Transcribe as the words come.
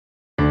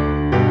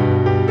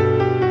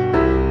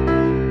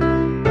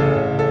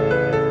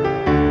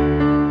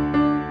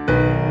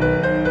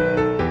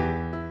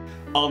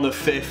on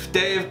the 5th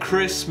day of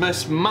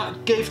Christmas,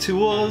 Matt gave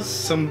to us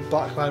some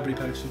Black Library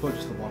posters, but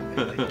just the one,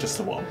 really. just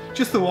the one.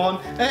 Just the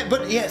one.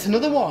 But yeah, it's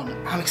another one.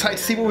 I'm excited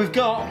to see what we've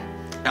got.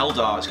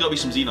 Eldar, it's got to be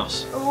some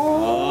Xenos.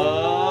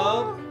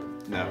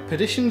 No.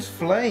 Perdition's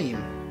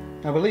Flame.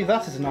 I believe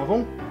that is a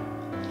novel.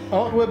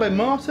 Artwork by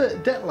Marta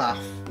Detlaf.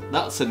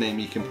 That's a name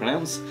you can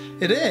pronounce.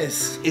 It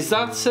is. Is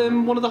that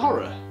one of the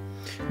horror?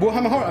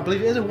 Warhammer Horror, I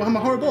believe it is a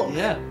Warhammer Horror book.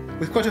 Yeah.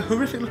 With quite a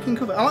horrific looking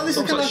cover. I like this.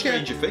 Looks It's like kind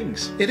of Stranger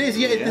Things. It is,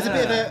 yeah.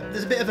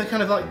 There's a bit of a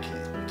kind of like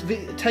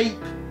tape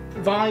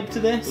vibe to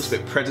this. Looks a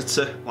bit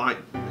Predator, like.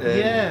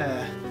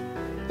 Yeah.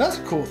 That's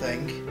a cool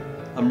thing.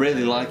 I'm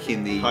really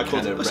liking the High kind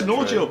quality. of It's an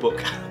retro. audio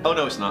book. Oh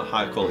no, it's not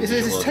high quality.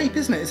 It's tape,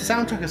 isn't it? It's a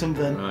soundtrack or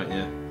something. Right,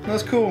 yeah.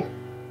 That's cool.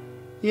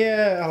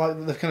 Yeah, I like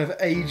that they've kind of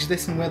aged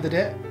this and weathered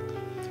it.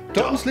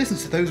 Darkness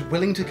listens to those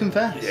willing to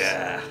confess.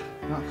 Yeah.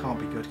 That can't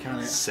be good, can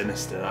it?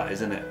 Sinister, that,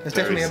 isn't it? There's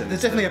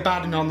definitely a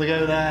bad one on the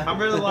go there. I'm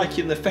really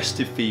liking the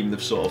festive theme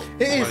they've sort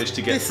of It is. managed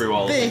to get through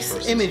all of this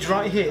these image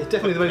right here is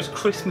definitely the most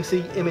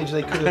Christmassy image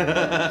they could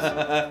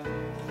have.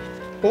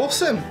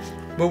 Awesome.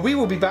 Well, we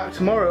will be back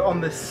tomorrow on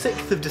the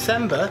 6th of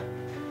December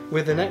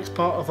with the next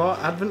part of our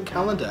Advent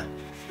calendar.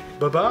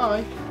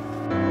 Bye-bye.